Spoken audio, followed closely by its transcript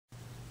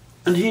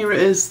And here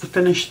it is, the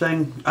finished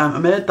thing. I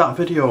made that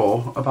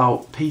video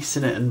about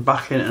piecing it and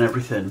backing it and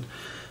everything,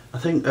 I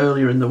think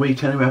earlier in the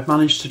week anyway. I've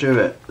managed to do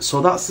it.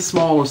 So that's the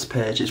smallest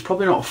page. It's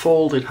probably not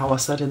folded how I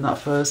said in that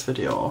first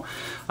video.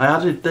 I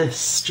added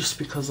this just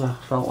because I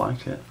felt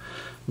like it.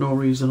 No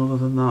reason other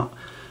than that.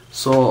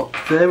 So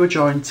they were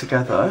joined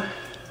together.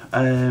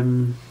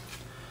 And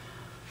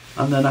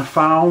then I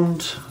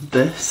found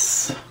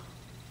this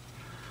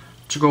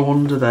to go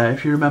under there.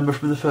 If you remember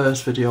from the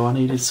first video, I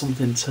needed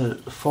something to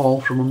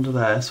fall from under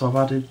there, so I've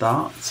added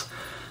that.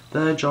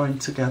 They're joined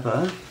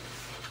together,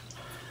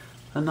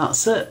 and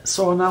that's it.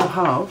 So I now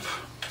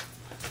have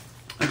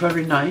a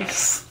very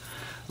nice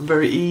and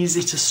very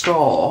easy to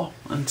store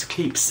and to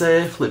keep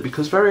safely,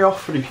 because very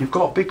often if you've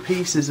got big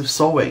pieces of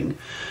sewing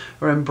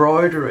or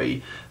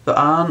embroidery that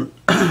aren't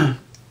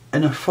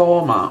in a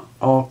format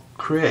or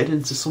created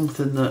into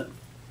something that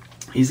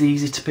is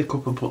easy to pick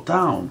up and put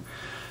down,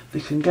 they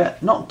can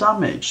get, not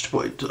damaged,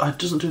 but it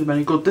doesn't do them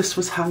any good. This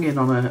was hanging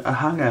on a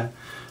hanger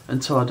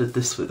until I did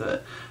this with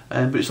it.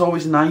 But it's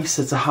always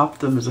nicer to have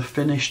them as a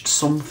finished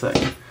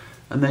something,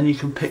 and then you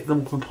can pick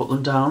them up and put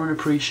them down and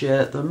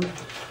appreciate them.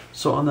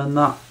 So, and then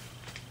that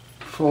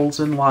folds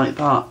in like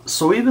that.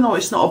 So even though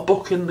it's not a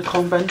book in the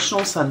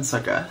conventional sense,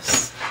 I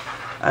guess,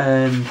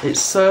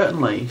 it's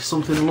certainly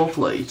something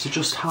lovely to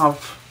just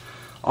have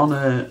on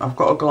I've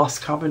got a glass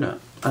cabinet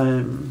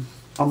on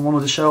one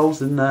of the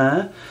shelves in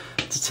there,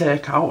 to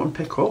take out and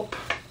pick up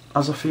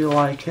as I feel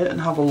like it and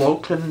have a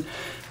look. And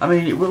I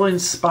mean, it will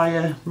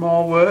inspire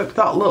more work.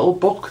 That little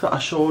book that I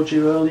showed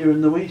you earlier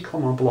in the week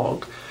on my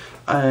blog,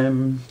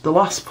 the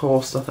last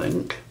post I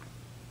think,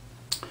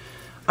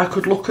 I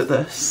could look at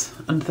this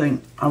and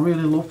think, I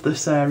really love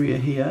this area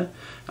here,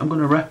 I'm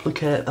going to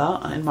replicate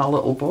that in my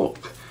little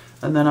book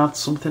and then add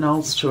something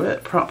else to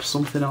it, perhaps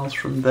something else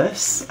from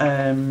this.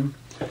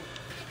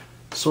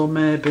 So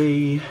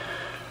maybe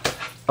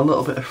a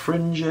little bit of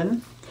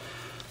fringing.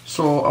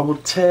 So I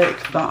would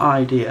take that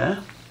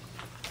idea,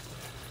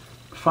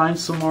 find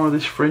some more of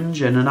this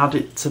fringing and add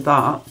it to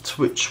that,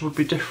 which would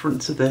be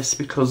different to this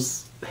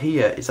because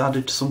here it's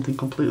added to something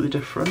completely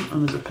different.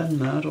 And there's a pin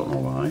there, I don't know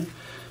why. I'm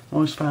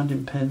always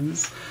finding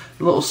pins.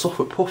 A little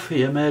Suffolk puff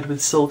here made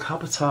with silk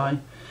habitai.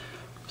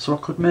 So I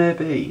could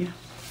maybe,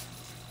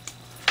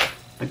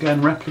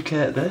 again,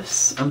 replicate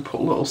this and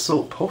put little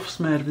silk puffs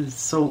made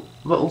with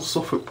little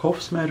Suffolk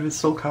puffs made with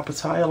silk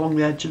habitai along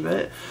the edge of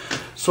it.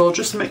 So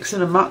just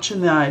mixing and matching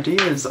the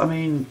ideas. I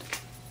mean,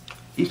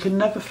 you can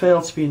never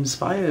fail to be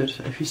inspired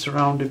if you're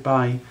surrounded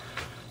by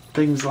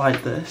things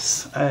like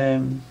this.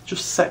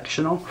 Just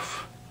section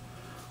off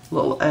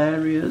little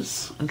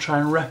areas and try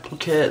and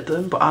replicate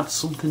them, but add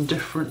something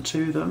different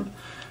to them,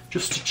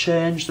 just to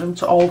change them,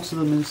 to alter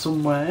them in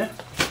some way.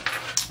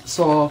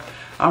 So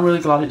I'm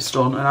really glad it's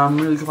done, and I'm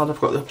really glad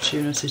I've got the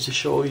opportunity to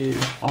show you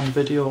on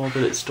video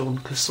that it's done,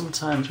 because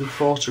sometimes with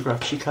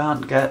photographs you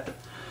can't get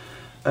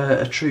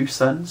a true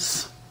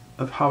sense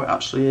of how it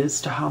actually is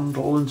to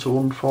handle and to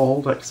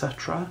unfold,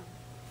 etc.